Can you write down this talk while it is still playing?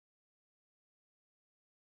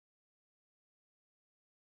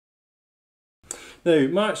Now,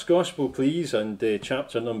 Mark's Gospel, please, and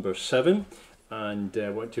chapter number 7, and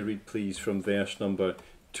I want to read, please, from verse number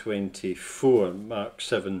 24, Mark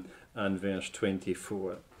 7 and verse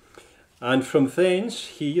 24. And from thence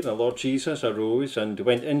he, the Lord Jesus, arose and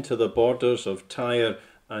went into the borders of Tyre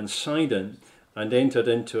and Sidon, and entered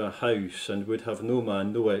into a house, and would have no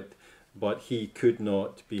man know it, but he could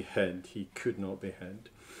not be hid. He could not be hid.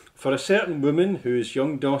 For a certain woman whose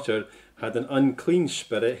young daughter had an unclean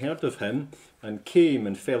spirit heard of him, and came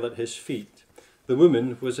and fell at his feet. The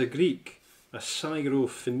woman was a Greek, a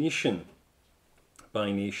Syrophencian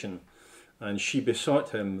by nation, and she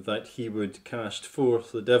besought him that he would cast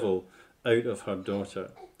forth the devil out of her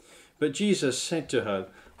daughter. But Jesus said to her,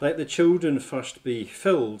 Let the children first be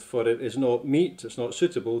filled, for it is not meet, it's not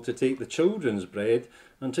suitable to take the children's bread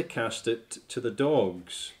and to cast it to the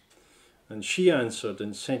dogs. And she answered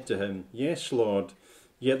and said to him, Yes, Lord,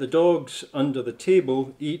 yet the dogs under the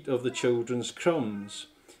table eat of the children's crumbs.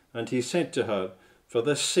 And he said to her, For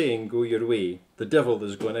this saying go your way, the devil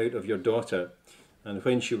is gone out of your daughter. And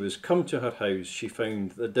when she was come to her house, she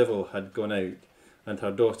found the devil had gone out, and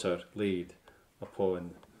her daughter laid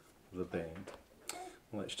upon the bed.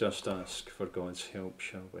 Let's just ask for God's help,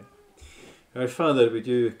 shall we? Our Father, we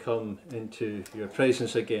do come into your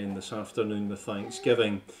presence again this afternoon with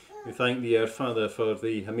thanksgiving. We thank thee, our Father, for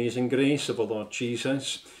the amazing grace of the Lord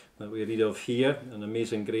Jesus that we read of here, an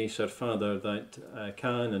amazing grace, our Father, that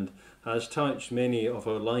can and has touched many of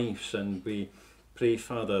our lives, and we pray,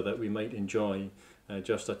 Father, that we might enjoy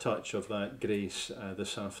just a touch of that grace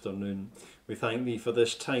this afternoon. We thank thee for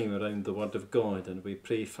this time around the Word of God, and we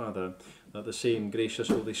pray, Father, that the same gracious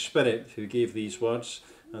Holy Spirit who gave these words,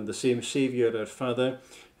 and the same Saviour, our Father,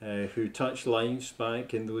 who touched lives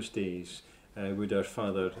back in those days, would our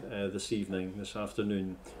Father this evening, this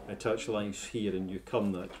afternoon, touch lives here in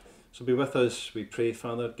Newcomnott. So be with us, we pray,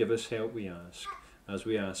 Father, give us help, we ask, as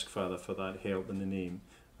we ask, Father, for that help in the name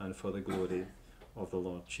and for the glory of the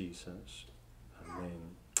Lord Jesus.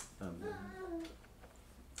 Amen. Amen.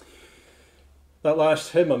 That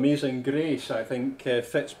last hymn, Amazing Grace, I think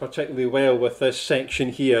fits particularly well with this section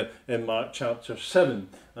here in Mark chapter 7.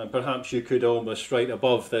 And perhaps you could almost right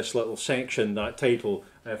above this little section, that title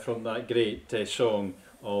from that great song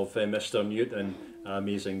of Mr. Newton,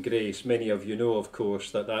 Amazing Grace. Many of you know, of course,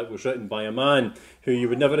 that that was written by a man who you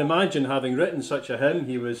would never imagine having written such a hymn.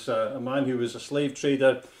 He was a man who was a slave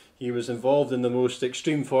trader. He was involved in the most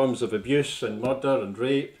extreme forms of abuse and murder and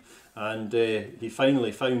rape. And he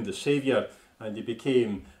finally found the Saviour, and he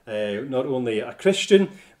became not only a Christian,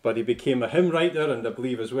 but he became a hymn writer, and I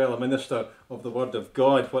believe as well a minister of the Word of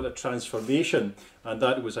God. What a transformation. And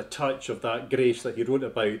that was a touch of that grace that he wrote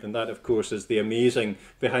about, and that, of course, is the amazing,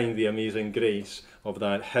 behind the amazing grace of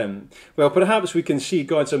that hymn. Well, perhaps we can see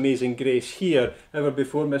God's amazing grace here ever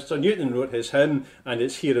before Mr. Newton wrote his hymn, and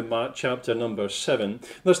it's here in Mark chapter number 7.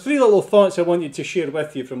 There's three little thoughts I wanted to share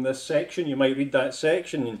with you from this section. You might read that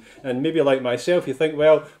section, and maybe like myself, you think,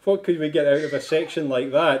 well, what could we get out of a section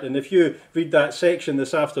like that? And if you read that section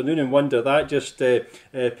this afternoon and wonder that, just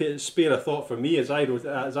spare a thought for me as I looked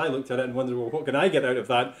at it and wondered, well, what can I get out of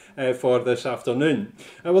that for this afternoon?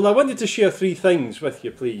 Well, I wanted to share three things with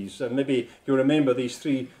you, please, and maybe you'll remember these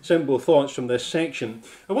three simple thoughts from this section.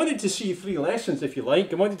 I wanted to see three lessons, if you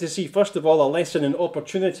like. I wanted to see, first of all, a lesson in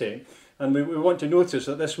opportunity. And we want to notice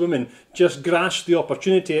that this woman just grasped the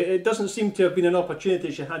opportunity. It doesn't seem to have been an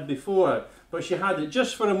opportunity she had before, but she had it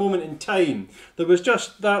just for a moment in time. There was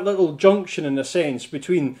just that little junction, in a sense,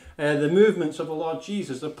 between the movements of the Lord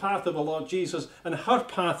Jesus, the path of the Lord Jesus, and her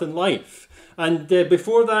path in life. And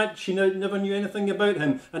before that, she never knew anything about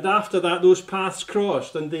him. And after that, those paths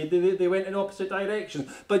crossed, and they went in opposite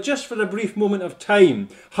directions. But just for a brief moment of time,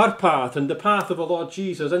 her path and the path of the Lord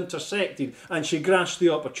Jesus intersected, and she grasped the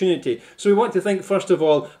opportunity. So we want to think, first of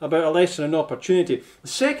all, about a lesson in opportunity.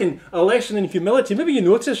 Second, a lesson in humility. Maybe you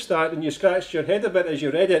noticed that and you scratched your head a bit as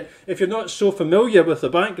you read it. If you're not so familiar with the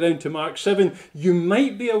background to Mark 7, you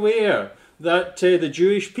might be aware that the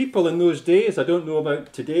Jewish people in those days, I don't know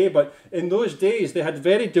about today, but in those days they had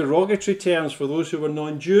very derogatory terms for those who were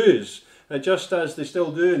non-Jews, just as they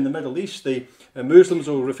still do in the Middle East. The Muslims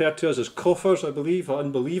will refer to us as kuffars, I believe, or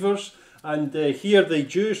unbelievers, and here the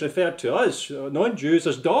Jews refer to us, non-Jews,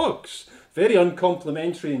 as dogs. Very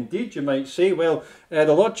uncomplimentary indeed, you might say. Well,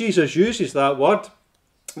 the Lord Jesus uses that word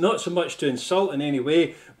not so much to insult in any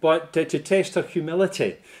way, but to test her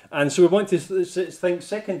humility. And so we want to think,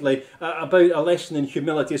 secondly, about a lesson in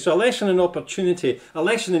humility. So a lesson in opportunity, a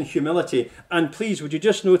lesson in humility. And please, would you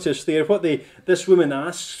just notice there what this woman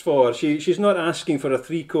asks for? She's not asking for a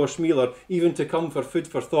 3-course meal or even to come for food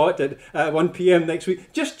for thought at 1 p.m. next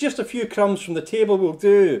week. Just a few crumbs from the table will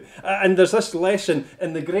do. And there's this lesson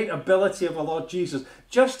in the great ability of the Lord Jesus.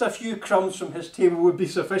 Just a few crumbs from his table would be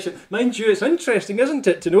sufficient. Mind you, it's interesting, isn't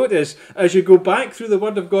it, to notice as you go back through the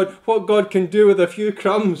Word of God what God can do with a few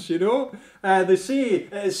crumbs, you know. They say,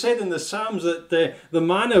 it is said in the Psalms that the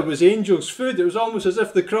manna was angels' food. It was almost as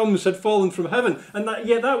if the crumbs had fallen from heaven. And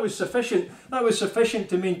that was sufficient. That was sufficient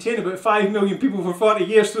to maintain about 5 million people for 40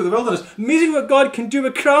 years through the wilderness. Amazing what God can do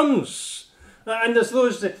with crumbs. And as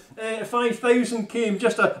those 5,000 came,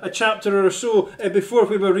 just a chapter or so before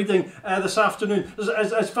we were reading this afternoon,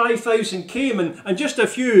 as 5,000 came and just a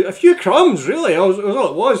few crumbs really, all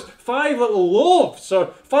it was, 5 little loaves or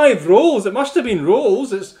 5 rolls. It must have been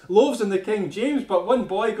rolls. It's loaves in the King James, but one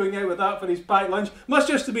boy going out with that for his packed lunch must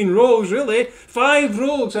just have been rolls really. 5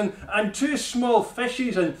 rolls and 2 small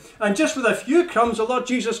fishes and just with a few crumbs, the Lord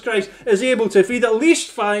Jesus Christ is able to feed at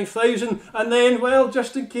least 5,000. And then, well,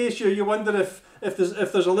 just in case you wonder if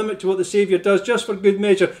there's a limit to what the Saviour does, just for good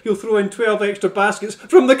measure, he'll throw in 12 extra baskets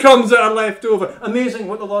from the crumbs that are left over. Amazing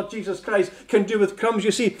what the Lord Jesus Christ can do with crumbs.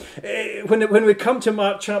 You see, when we come to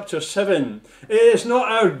Mark chapter 7, it's not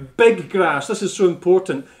our big grasp, this is so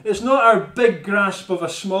important, it's not our big grasp of a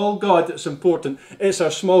small God that's important, it's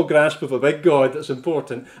our small grasp of a big God that's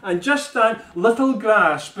important. And just that little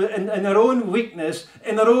grasp in our own weakness,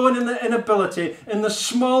 in our own inability, in the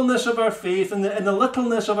smallness of our faith, in the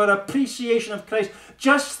littleness of our appreciation of Christ,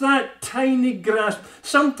 just that tiny grasp,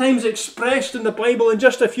 sometimes expressed in the Bible in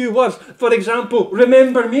just a few words. For example,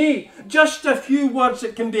 remember me. Just a few words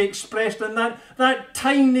that can be expressed in that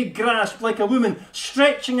tiny grasp, like a woman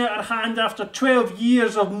stretching out her hand after 12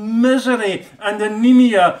 years of misery and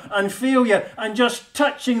anemia and failure and just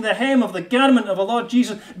touching the hem of the garment of the Lord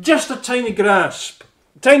Jesus. Just a tiny grasp.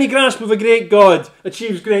 Tiny grasp of a great God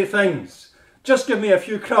achieves great things. Just give me a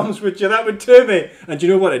few crumbs, would you? That would do me. And you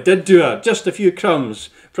know what? It did do her. Just a few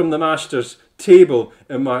crumbs from the Master's table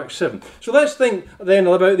in Mark 7. So let's think then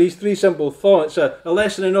about these 3 simple thoughts. A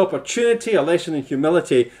lesson in opportunity, a lesson in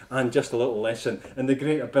humility, and just a little lesson in the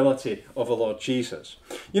great ability of the Lord Jesus.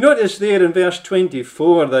 You notice there in verse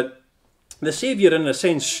 24 that the Saviour in a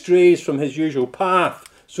sense strays from his usual path,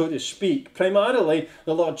 so to speak. Primarily,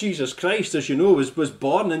 the Lord Jesus Christ, as you know, was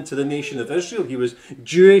born into the nation of Israel. He was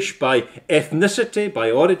Jewish by ethnicity,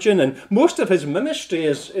 by origin, and most of his ministry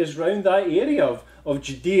is round that area of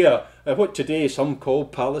Judea, what today some call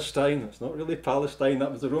Palestine. It's not really Palestine,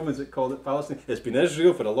 that was the Romans that called it Palestine. It's been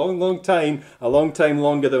Israel for a long time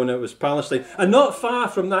longer than it was Palestine. And not far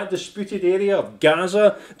from that disputed area of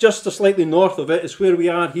Gaza, just slightly north of it, is where we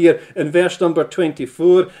are here in verse number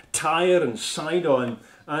 24, Tyre and Sidon.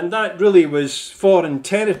 And that really was foreign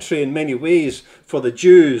territory in many ways for the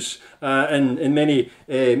Jews. In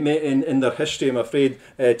their history, I'm afraid,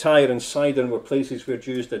 Tyre and Sidon were places where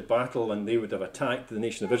Jews did battle and they would have attacked the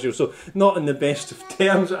nation of Israel. So not in the best of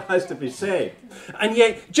terms, it has to be said. And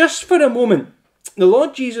yet, just for a moment, the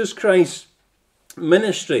Lord Jesus Christ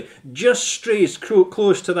ministry just strays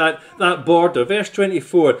close to that border. Verse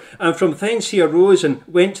 24, and from thence he arose and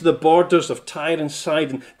went to the borders of Tyre and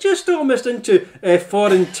Sidon, just almost into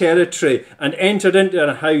foreign territory, and entered into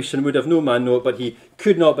a house, and would have no man know it, but he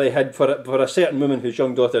could not be hid, for a certain woman whose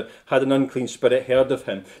young daughter had an unclean spirit heard of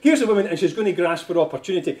him. Here's a woman, and she's going to grasp her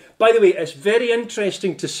opportunity. By the way, it's very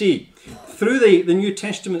interesting to see, through the New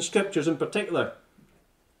Testament scriptures in particular,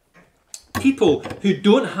 people who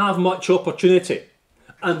don't have much opportunity,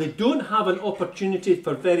 and they don't have an opportunity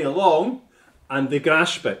for very long, and they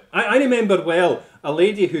grasp it. I remember well a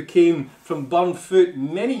lady who came from Burnfoot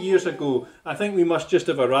many years ago. I think we must just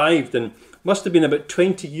have arrived, and must have been about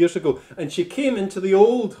 20 years ago, and she came into the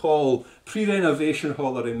old hall, pre-renovation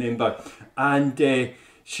hall, I remember, and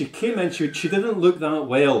she came in, she didn't look that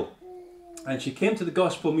well, and she came to the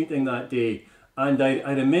gospel meeting that day, and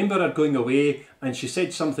I remember her going away, and she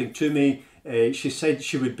said something to me. She said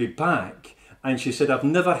she would be back, and she said, I've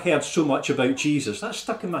never heard so much about Jesus. That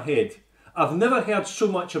stuck in my head. I've never heard so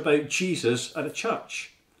much about Jesus at a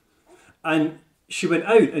church. And she went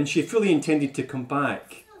out, and she fully intended to come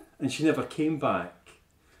back, and she never came back.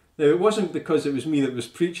 Now, it wasn't because it was me that was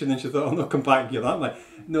preaching and she thought, I'll not come back here that way.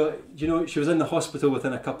 No, you know, she was in the hospital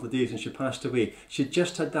within a couple of days and she passed away. She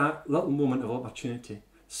just had that little moment of opportunity.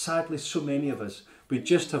 Sadly, so many of us. We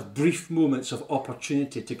just have brief moments of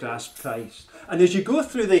opportunity to grasp Christ. And as you go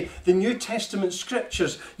through the New Testament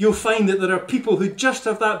scriptures, you'll find that there are people who just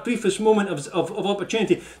have that briefest moment of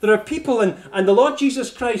opportunity. There are people, and the Lord Jesus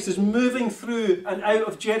Christ is moving through and out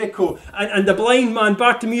of Jericho, and the blind man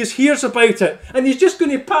Bartimaeus hears about it, and he's just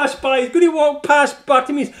going to pass by, he's going to walk past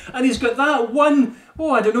Bartimaeus, and he's got that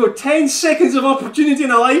 10 seconds of opportunity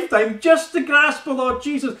in a lifetime just to grasp the Lord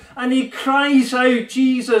Jesus, and he cries out,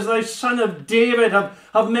 Jesus, thou son of David,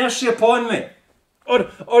 have mercy upon me. Or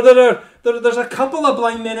there's a couple of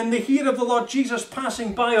blind men and they hear of the Lord Jesus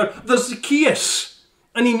passing by, or there's Zacchaeus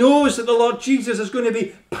and he knows that the Lord Jesus is going to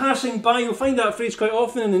be passing by. You'll find that phrase quite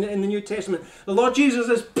often in the New Testament. The Lord Jesus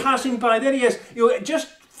is passing by. There he is. Just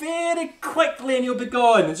very quickly and he'll be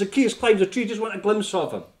gone. And Zacchaeus climbs a tree, just want a glimpse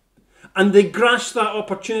of him. And they grasp that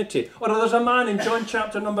opportunity. Or there's a man in John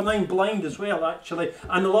chapter number 9, blind as well, actually.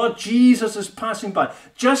 And the Lord Jesus is passing by.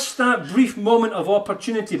 Just that brief moment of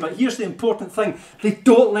opportunity. But here's the important thing. They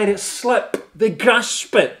don't let it slip. They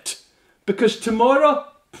grasp it. Because tomorrow,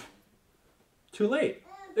 too late.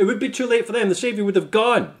 It would be too late for them. The Saviour would have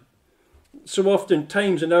gone. So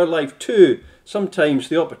oftentimes in our life too, sometimes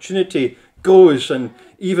the opportunity goes, and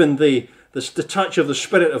even the touch of the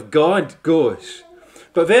Spirit of God goes.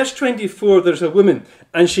 But verse 24, there's a woman,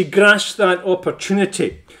 and she grasps that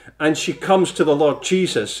opportunity, and she comes to the Lord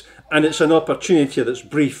Jesus, and it's an opportunity that's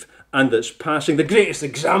brief and that's passing. The greatest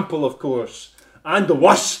example, of course, and the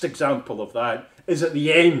worst example of that, is at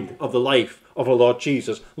the end of the life of our Lord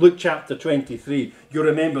Jesus. Luke chapter 23, you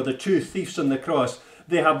remember the two thieves on the cross.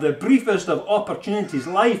 They have the briefest of opportunities.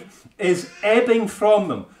 Life is ebbing from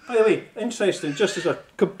them. By the way, interesting, just as a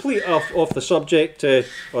complete off the subject,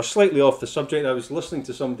 or slightly off the subject, I was listening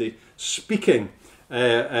to somebody speaking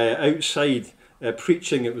outside,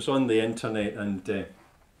 preaching. It was on the internet, and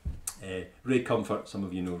Ray Comfort, some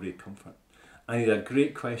of you know Ray Comfort. And he had a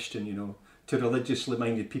great question, to religiously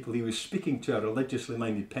minded people. He was speaking to a religiously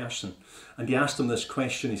minded person, and he asked them this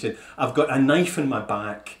question. He said, I've got a knife in my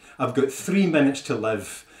back. I've got 3 minutes to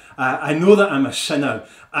live. I know that I'm a sinner.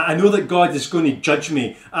 I know that God is going to judge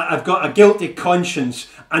me. I've got a guilty conscience,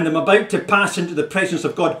 and I'm about to pass into the presence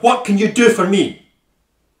of God. What can you do for me?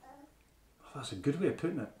 That's a good way of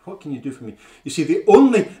putting it. What can you do for me? You see, the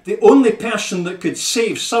only person that could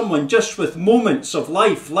save someone just with moments of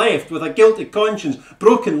life left, with a guilty conscience,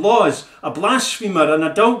 broken laws, a blasphemer, an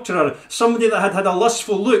adulterer, somebody that had had a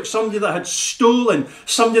lustful look, somebody that had stolen,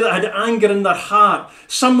 somebody that had anger in their heart,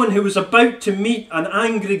 someone who was about to meet an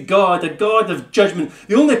angry God, a God of judgment.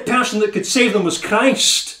 The only person that could save them was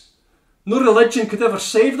Christ. No religion could ever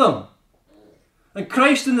save them. And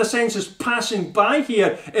Christ, in a sense, is passing by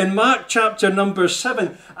here in Mark chapter number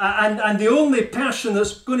 7. And the only person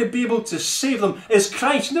that's going to be able to save them is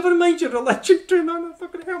Christ. Never mind your religion. No, that's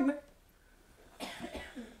not going to help me.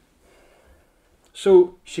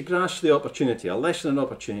 So she grasped the opportunity. A lesson in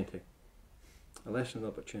opportunity. A lesson in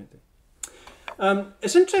opportunity.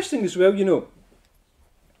 It's interesting as well,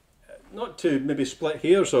 not to maybe split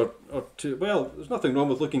hairs or to, well, there's nothing wrong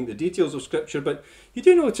with looking at the details of Scripture, but you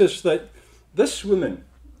do notice that this woman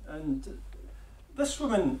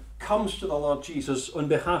comes to the Lord Jesus on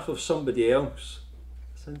behalf of somebody else.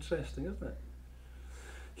 It's interesting, isn't it?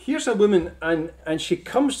 Here's a woman, and she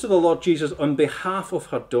comes to the Lord Jesus on behalf of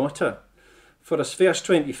her daughter. For us, verse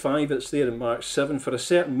 25, it's there in Mark 7, for a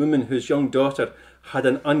certain woman whose young daughter had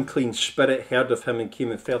an unclean spirit heard of him and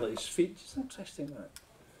came and fell at his feet. It's interesting that.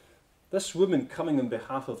 This woman coming on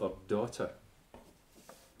behalf of her daughter.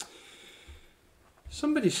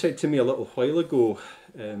 Somebody said to me a little while ago,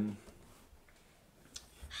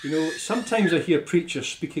 sometimes I hear preachers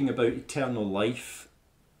speaking about eternal life.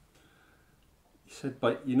 He said,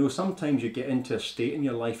 but sometimes you get into a state in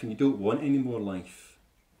your life and you don't want any more life.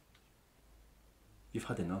 You've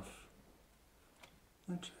had enough.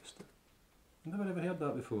 Interesting. I've never ever heard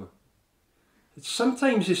that before.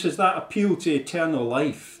 Sometimes he says that appeal to eternal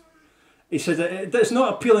life. He says it's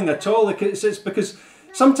not appealing at all. It's because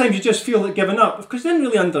sometimes you just feel like giving up, because you didn't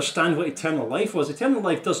really understand what eternal life was. Eternal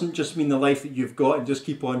life doesn't just mean the life that you've got and just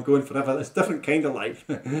keep on going forever. It's a different kind of life.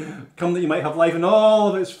 Come that you might have life in all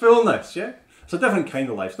of its fullness, yeah? It's a different kind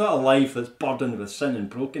of life. It's not a life that's burdened with sin and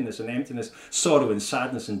brokenness and emptiness, sorrow and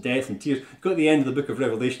sadness and death and tears. Go to the end of the book of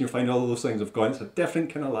Revelation, you'll find all of those things have gone. It's a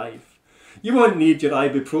different kind of life. You won't need your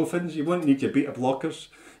ibuprofens, you won't need your beta blockers,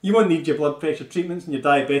 you won't need your blood pressure treatments and your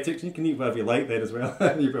diabetics, and you can eat whatever you like there as well.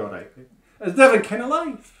 You'll be alright. It's a different kind of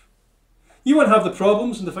life. You won't have the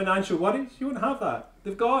problems and the financial worries. You won't have that.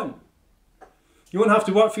 They've gone. You won't have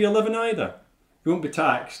to work for your living either. You won't be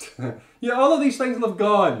taxed. All of these things will have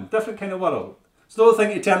gone. Different kind of world. So don't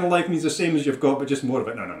think eternal life means the same as you've got, but just more of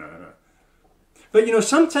it. No. But you know,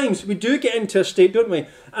 sometimes we do get into a state, don't we?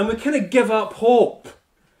 And we kind of give up hope.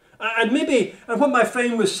 And what my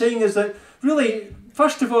friend was saying is that really,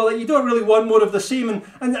 first of all, that you don't really want more of the same.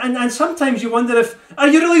 And sometimes you wonder are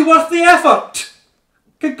you really worth the effort?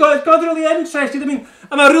 Is God really interested? I mean,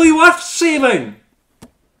 am I really worth saving?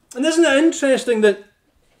 And isn't it interesting that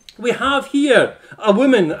we have here a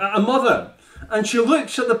woman, a mother, and she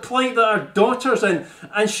looks at the plight that her daughter's in,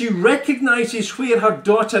 and she recognises where her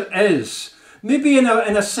daughter is. Maybe in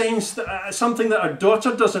a sense, something that her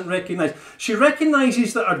daughter doesn't recognise. She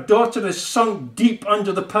recognises that her daughter is sunk deep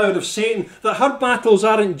under the power of Satan, that her battles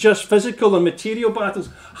aren't just physical and material battles.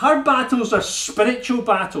 Her battles are spiritual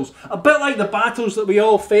battles, a bit like the battles that we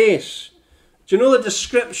all face. Do you know the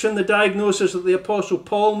description, the diagnosis that the Apostle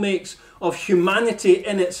Paul makes of humanity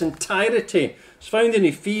in its entirety? It's found in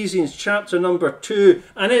Ephesians chapter number 2,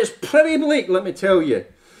 and it's pretty bleak, let me tell you.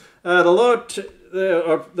 The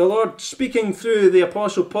Lord speaking through the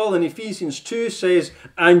Apostle Paul in Ephesians 2 says,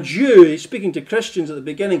 and you, he's speaking to Christians at the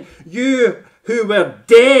beginning, you who were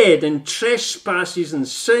dead in trespasses and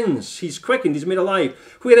sins, he's quickened, he's made alive,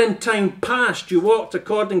 where in time past you walked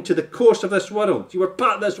according to the course of this world. You were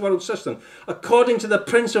part of this world system. According to the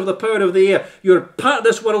prince of the power of the air, you were part of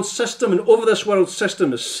this world system, and over this world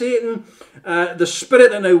system is Satan, the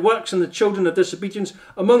spirit that now works in the children of disobedience,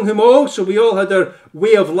 among whom also we all had our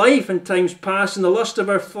way of life in times past, in the lust of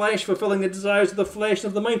our flesh, fulfilling the desires of the flesh and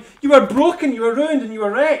of the mind. You were broken, you were ruined, and you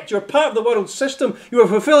were wrecked. You were part of the world system. You were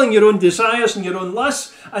fulfilling your own desires and your own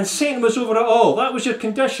lusts, and Satan was over it all. That was your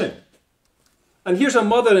condition. And here's a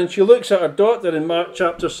mother, and she looks at her daughter in Mark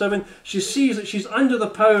chapter 7. She sees that she's under the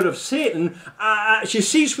power of Satan. She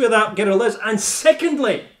sees where that girl is. And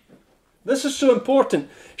secondly, this is so important,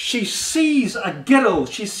 she sees a girl,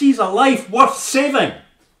 she sees a life worth saving.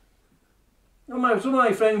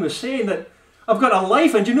 My friend was saying that I've got a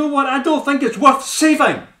life, and you know what? I don't think it's worth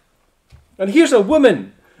saving. And here's a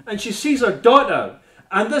woman, and she sees her daughter,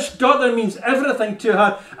 and this daughter means everything to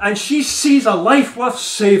her, and she sees a life worth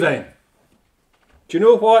saving. Do you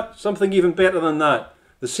know what? Something even better than that.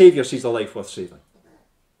 The Saviour sees a life worth saving.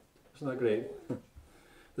 Isn't that great?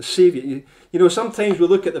 The Saviour. You know, sometimes we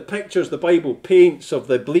look at the pictures the Bible paints of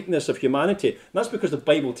the bleakness of humanity, and that's because the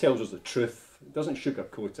Bible tells us the truth. It doesn't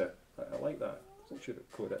sugarcoat it. I like that. It doesn't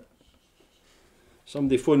sugarcoat it.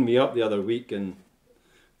 Somebody phoned me up the other week, and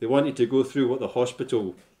they wanted to go through what the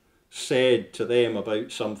hospital said to them about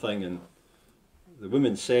something, and the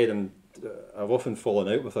woman said, and I've often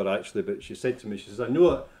fallen out with her actually, but she said to me, she says, I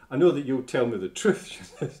know that you'll tell me the truth. She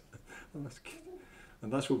says, well, that's good.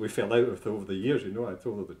 And that's what we fell out with over the years, you know, I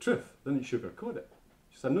told her the truth. Didn't sugarcoat it.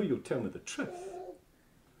 She said, I know you'll tell me the truth.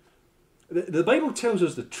 The Bible tells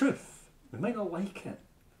us the truth. We might not like it.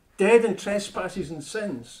 Dead in trespasses and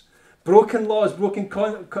sins. Broken laws, broken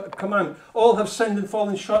commandment. All have sinned and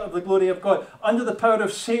fallen short of the glory of God. Under the power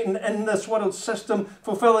of Satan in this world system,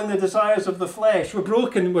 fulfilling the desires of the flesh. We're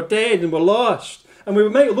broken, we're dead, and we're lost. And we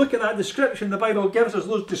might look at that description the Bible gives us,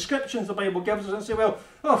 those descriptions the Bible gives us, and say, well,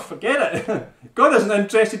 forget it. God isn't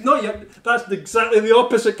interested. Not yet. That's exactly the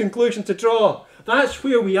opposite conclusion to draw. That's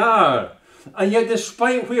where we are. And yet,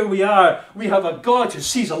 despite where we are, we have a God who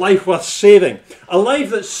sees a life worth saving. A life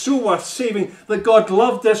that's so worth saving that God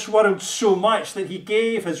loved this world so much that he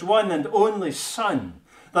gave his one and only Son,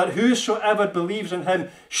 that whosoever believes in him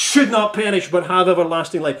should not perish but have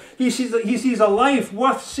everlasting life. He sees a life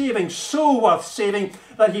worth saving, so worth saving,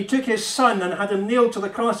 that he took his Son and had him nailed to the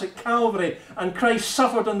cross at Calvary, and Christ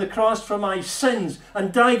suffered on the cross for my sins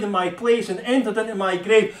and died in my place and entered into my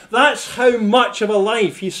grave. That's how much of a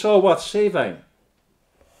life he saw worth saving.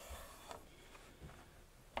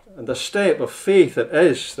 And the step of faith it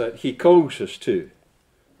is that he calls us to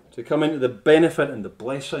come into the benefit and the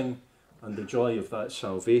blessing and the joy of that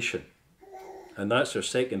salvation. And that's our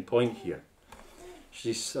second point here.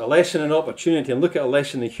 She's a lesson in opportunity, and look at a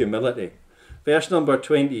lesson in humility. Verse number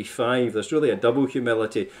 25, there's really a double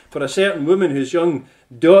humility. For a certain woman whose young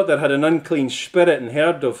daughter had an unclean spirit and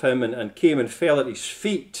heard of him and came and fell at his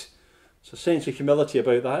feet. There's a sense of humility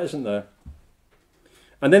about that, isn't there?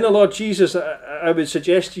 And then the Lord Jesus, I would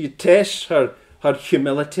suggest to you, tests her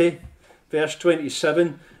humility. Verse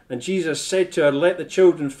 27, and Jesus said to her, let the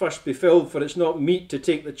children first be filled, for it's not meet to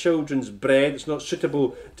take the children's bread. It's not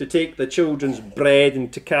suitable to take the children's bread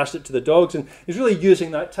and to cast it to the dogs. And he's really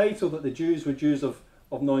using that title that the Jews would use of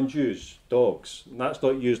non-Jews, dogs. And that's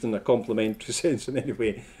not used in a complimentary sense in any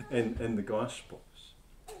way in the Gospels.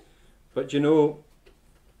 But you know,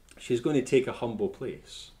 she's going to take a humble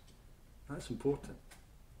place. That's important.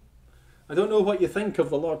 I don't know what you think of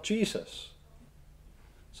the Lord Jesus.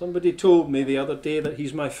 Somebody told me the other day that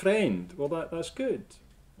he's my friend. Well, that's good.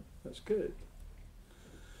 That's good.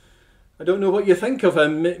 I don't know what you think of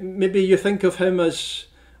him. Maybe you think of him as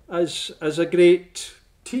a great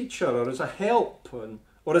teacher, or as a help,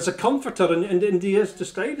 or as a comforter, and he is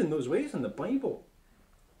described in those ways in the Bible.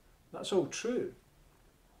 That's all true.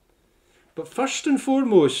 But first and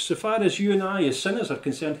foremost, so far as you and I as sinners are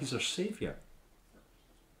concerned, he's our Saviour.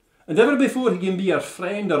 And ever before he can be our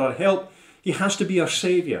friend or our help, he has to be our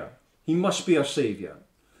Saviour. He must be our Saviour.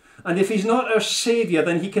 And if he's not our Saviour,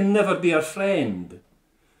 then he can never be our friend.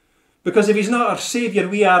 Because if he's not our Saviour,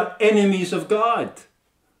 we are enemies of God.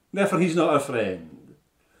 Therefore, he's not our friend.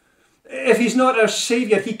 If he's not our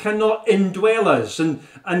Saviour, he cannot indwell us and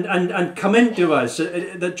come into us.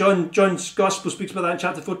 That John's Gospel speaks about that in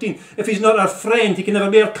chapter 14. If he's not our friend, he can never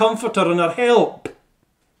be our comforter and our help.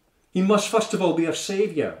 He must first of all be our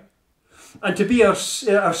Saviour. And to be our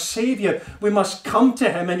Saviour, we must come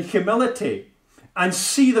to him in humility and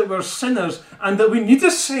see that we're sinners and that we need a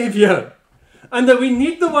Saviour. And that we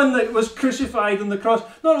need the one that was crucified on the cross,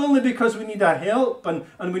 not only because we need a help and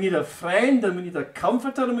we need a friend and we need a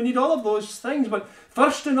comforter and we need all of those things, but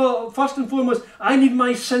first and foremost, I need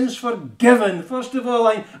my sins forgiven. First of all,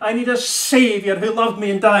 I need a Saviour who loved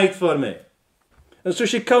me and died for me. And so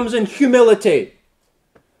she comes in humility.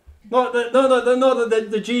 Not that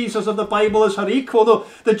the Jesus of the Bible is her equal. No,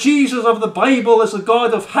 the Jesus of the Bible is the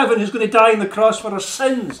God of heaven who's going to die on the cross for our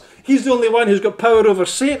sins. He's the only one who's got power over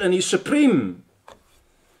Satan. He's supreme.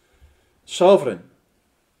 Sovereign.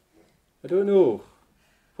 I don't know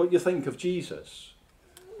what you think of Jesus,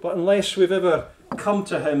 but unless we've ever come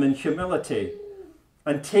to him in humility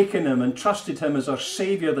and taken him and trusted him as our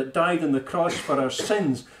Saviour that died on the cross for our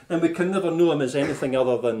sins, then we can never know him as anything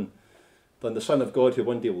other than the Son of God who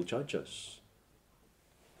one day will judge us.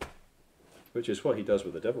 Which is what he does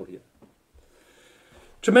with the devil here.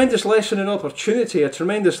 Tremendous lesson in opportunity, a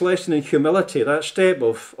tremendous lesson in humility, that step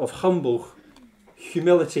of humble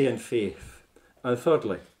humility and faith. And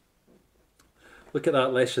thirdly, look at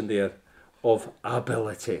that lesson there of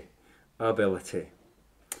ability. Ability.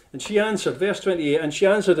 And she answered, verse 28, and she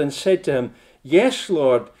answered and said to him, Yes,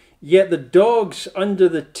 Lord, yet the dogs under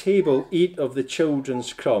the table eat of the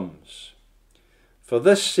children's crumbs. For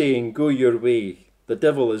this saying, go your way, the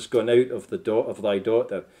devil is gone out of thy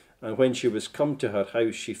daughter. And when she was come to her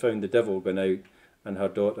house, she found the devil gone out, and her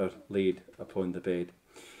daughter laid upon the bed.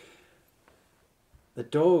 The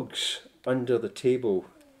dogs under the table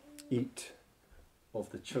eat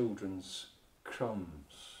of the children's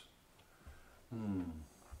crumbs.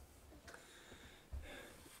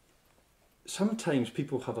 Sometimes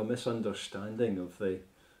people have a misunderstanding of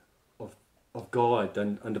God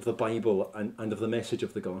and of the Bible and of the message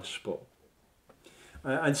of the gospel.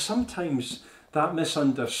 And sometimes that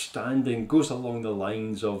misunderstanding goes along the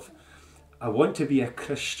lines of, I want to be a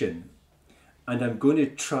Christian and I'm going to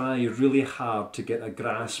try really hard to get a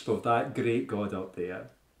grasp of that great God up there.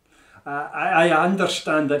 I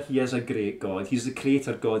understand that he is a great God. He's the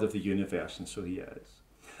creator God of the universe, and so he is.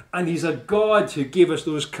 And he's a God who gave us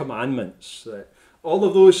those commandments, all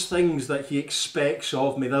of those things that he expects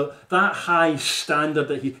of me, that high standard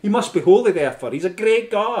that he must be holy, therefore. He's a great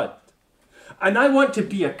God. And I want to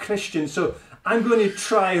be a Christian, so I'm going to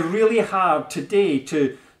try really hard today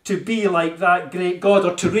to be like that great God,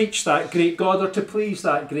 or to reach that great God, or to please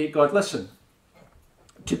that great God. Listen,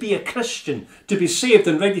 to be a Christian, to be saved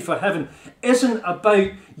and ready for heaven, isn't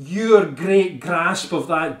about your great grasp of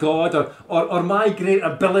that God or my great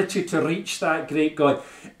ability to reach that great God.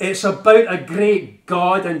 It's about a great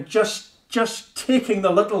God and just taking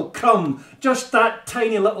the little crumb, just that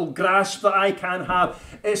tiny little grasp that I can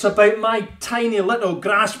have. It's about my tiny little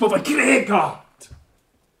grasp of a great God.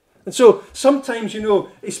 And so sometimes,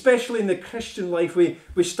 especially in the Christian life, we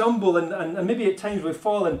stumble and maybe at times we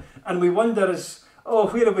fall and we wonder,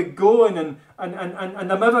 where are we going and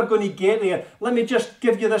I'm ever going to get there? Let me just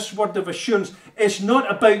give you this word of assurance. It's not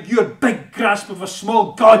about your big grasp of a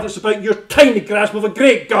small God, it's about your tiny grasp of a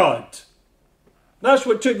great God. That's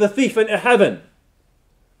what took the thief into heaven.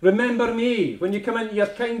 Remember me when you come into your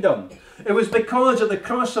kingdom. It was because at the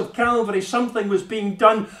cross of Calvary something was being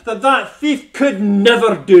done that thief could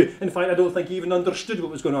never do. In fact, I don't think he even understood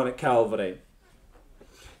what was going on at Calvary.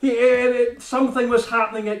 Something was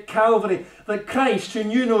happening at Calvary that Christ, who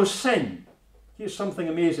knew no sin. Here's something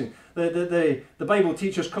amazing. The Bible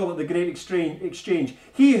teachers call it the great exchange.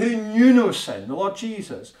 He who knew no sin, the Lord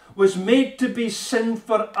Jesus, was made to be sin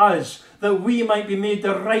for us, that we might be made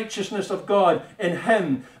the righteousness of God in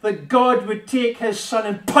him. That God would take his son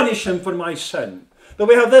and punish him for my sin. That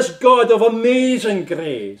we have this God of amazing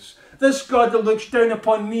grace. This God that looks down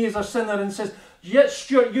upon me as a sinner and says, yes,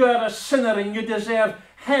 Stuart, you are a sinner and you deserve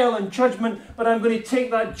hell and judgment, but I'm going to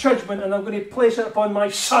take that judgment and I'm going to place it upon my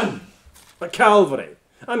son. at Calvary.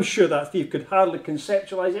 I'm sure that thief could hardly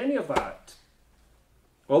conceptualise any of that.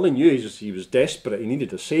 All he knew is he was desperate. He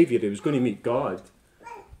needed a saviour. He was going to meet God.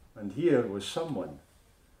 And here was someone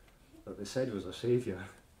that they said was a saviour.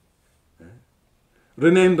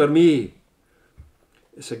 Remember me.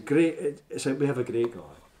 We have a great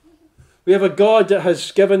God. We have a God that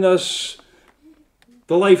has given us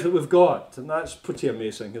the life that we've got. And that's pretty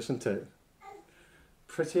amazing, isn't it?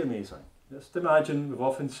 Pretty amazing. Just imagine, we've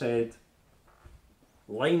often said,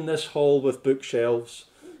 line this hall with bookshelves,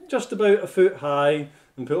 just about a foot high,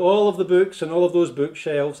 and put all of the books in all of those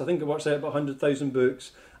bookshelves. I think it works out about 100,000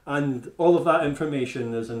 books, and all of that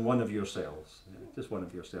information is in one of your cells, just one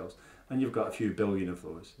of your cells, and you've got a few billion of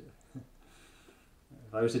those.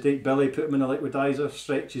 If I was to take Billy, put him in a liquidizer,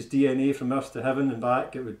 stretch his DNA from Earth to heaven and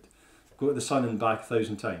back, it would go to the sun and back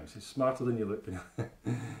 1,000 times. He's smarter than you look.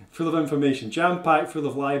 Full of information, jam-packed, full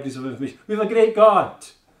of libraries of information. We have a great God.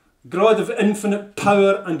 God of infinite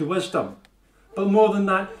power and wisdom. But more than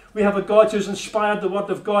that, we have a God who's inspired the Word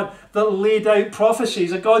of God, that laid out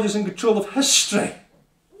prophecies, a God who's in control of history.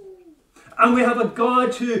 And we have a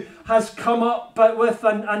God who has come up with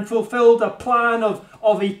and fulfilled a plan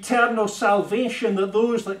of eternal salvation, that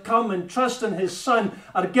those that come and trust in his Son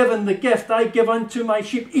are given the gift, I give unto my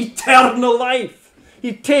sheep eternal life.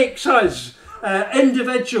 He takes us,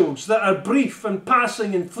 individuals that are brief and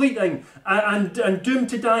passing and fleeting and doomed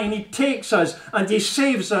to die, and he takes us and he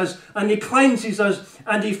saves us and he cleanses us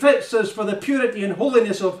and he fits us for the purity and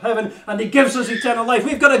holiness of heaven, and he gives us eternal life.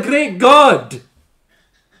 We've got a great God.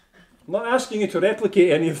 I'm not asking you to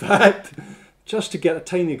replicate any of that, just to get a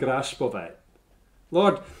tiny grasp of it.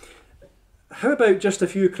 Lord, how about just a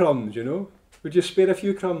few crumbs, you know? Would you spare a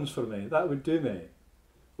few crumbs for me? That would do me.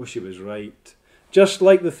 Oh, she was right. Just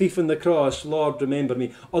like the thief on the cross, Lord, remember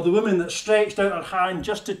me. Or the woman that stretched out her hand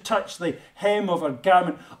just to touch the hem of her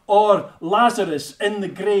garment. Or Lazarus in the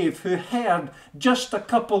grave who heard just a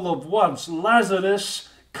couple of words, Lazarus,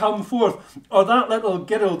 come forth. Or that little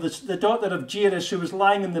girl, the daughter of Jairus, who was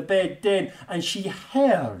lying in the bed dead, and she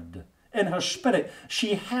heard in her spirit,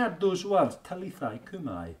 she heard those words, Talitha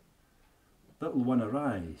cumi, little one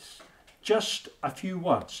arise. Just a few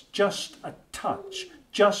words, just a touch,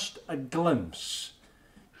 just a glimpse,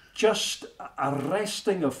 just a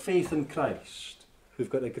resting of faith in Christ. We've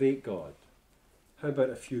got a great God. How about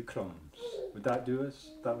a few crumbs? Would that do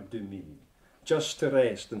us? That would do me. Just to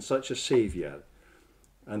rest in such a Saviour.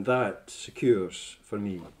 And that secures for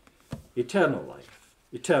me eternal life,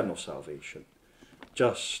 eternal salvation.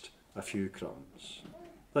 Just a few crumbs.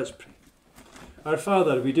 Let's pray. Our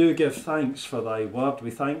Father, we do give thanks for thy word.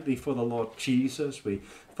 We thank thee for the Lord Jesus. We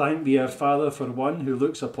thank thee, our Father, for one who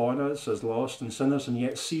looks upon us as lost and sinners and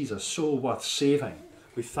yet sees us so worth saving.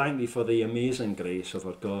 We thank thee for the amazing grace of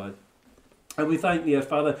our God. And we thank thee, our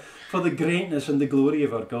Father, for the greatness and the glory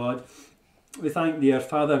of our God. We thank thee, our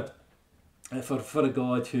Father, for a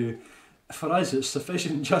God who, for us, it's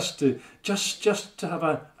sufficient just to have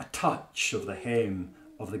a touch of the hem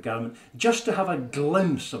of the garment, just to have a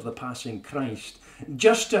glimpse of the passing Christ,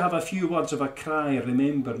 just to have a few words of a cry,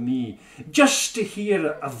 remember me, just to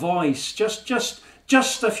hear a voice, just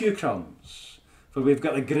a few crumbs. For we've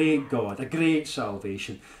got a great God, a great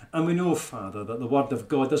salvation. And we know, Father, that the Word of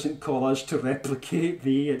God doesn't call us to replicate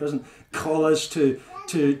thee. It doesn't call us to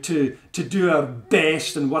do our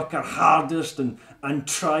best and work our hardest and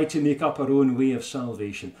try to make up our own way of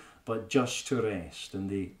salvation, but just to rest in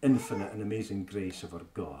the infinite and amazing grace of our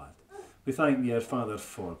God. We thank thee, our Father,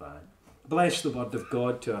 for that. Bless the Word of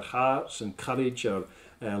God to our hearts, encourage our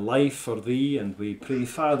life for thee, and we pray,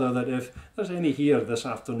 Father, that if there's any here this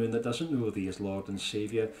afternoon that doesn't know thee as Lord and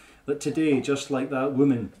Saviour, that today, just like that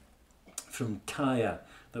woman from Tyre,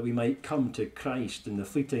 that we might come to Christ in the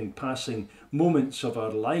fleeting passing moments of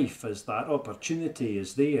our life as that opportunity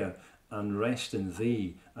is there, and rest in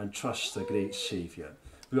thee and trust the great Saviour.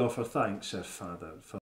 We offer thanks, our Father, for